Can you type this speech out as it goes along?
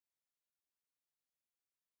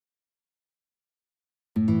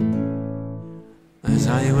As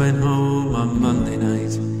I went home on Monday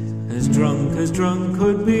night, as drunk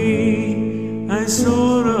could be, I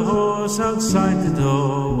saw a horse outside the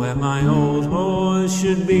door where my old horse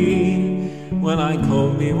should be. Well, I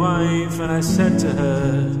called me wife and I said to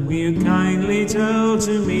her, will you kindly tell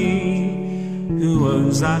to me who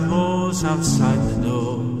owns that horse outside the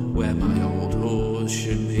door where my old horse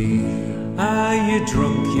should be? Ah, you're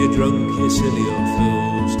drunk, you silly old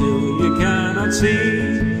fool, still you cannot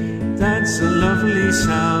see that's a lovely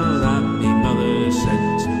sow that me mother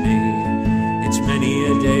said to me. It's many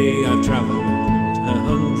a day I've travelled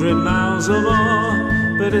 100 miles or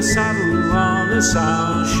more, but a saddle on a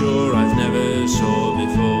sow sure I've never saw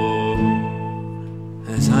before.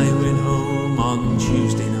 As I went home on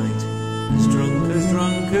Tuesday night, as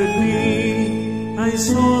drunk could be, I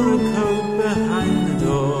saw a coat behind the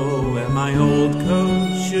door where my old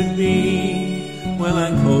coat should be. Well, I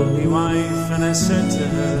called me wife and I said to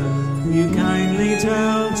her, will you kindly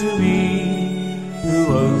tell to me who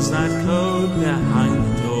owns that coat behind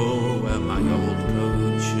the door where my old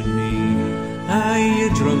coat should be? Ah,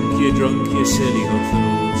 you're drunk, you silly old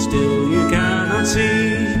fool, still you cannot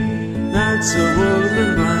see that's a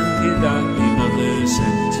woolen blanket that me mother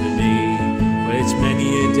sent to me. Well, it's many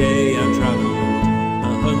a day I've travelled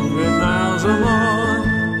 100 miles or more,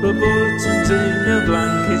 but buttons in a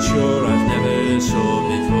blanket sure I've never saw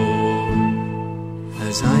before.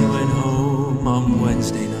 As I went home on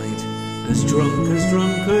Wednesday night, as drunk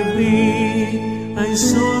could be, I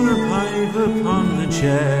saw a pipe upon the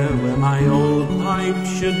chair where my old pipe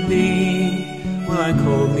should be. Well, I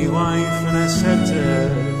called me wife and I said to her,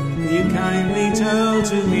 will you kindly tell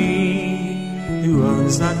to me who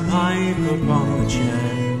owns that pipe upon the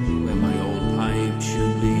chair where my old pipe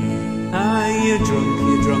should be? Ah, you're drunk,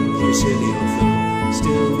 you silly old fool,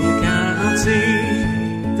 still you cannot see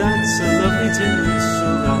that's a lovely tin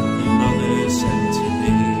whistle that your mother sent to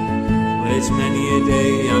me. Well, it's many a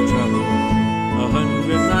day I've travelled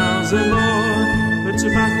 100 miles or more, but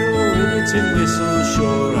tobacco in a tin whistle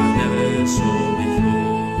sure I never saw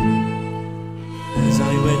before. As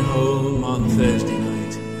I went home on Thursday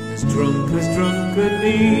night, as drunk could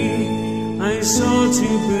be, I saw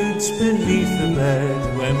two boots beneath the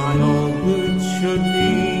bed where my old boots should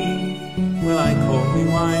be. Well, I called me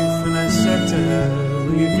wife and I said to her,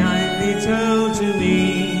 will you kindly tell to me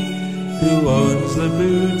who owns the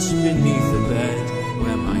boots beneath the bed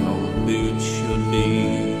where my old boots should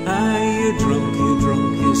be? Ah, you're drunk,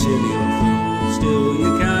 you silly old fool, still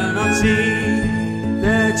you cannot see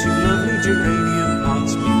they're two lovely geranium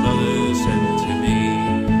pots me mother sent to me.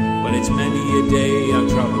 Well, it's many a day I've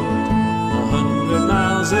travelled 100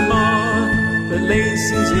 miles or more, but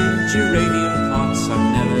laces in geranium pots I've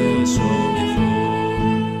never saw before.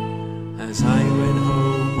 As I went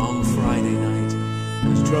home on Friday night,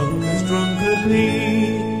 as drunk could be,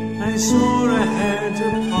 I saw a head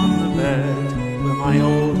upon the bed where my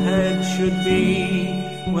old head should be.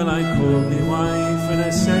 Well, I called me wife and I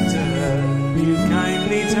said to her, will you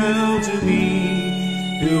kindly tell to me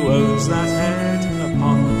who owns that head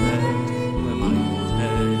upon the bed where my old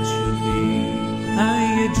head should be? Ah,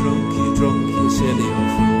 you're drunk, you silly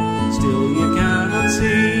old fool, still you cannot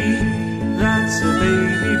see that's a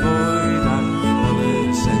baby boy that my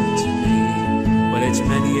mother sent to me. Well, it's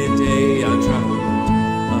many a day I've travelled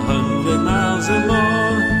 100 miles or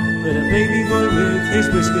more, but a baby boy with his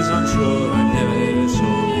whiskers on shore I never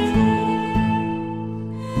saw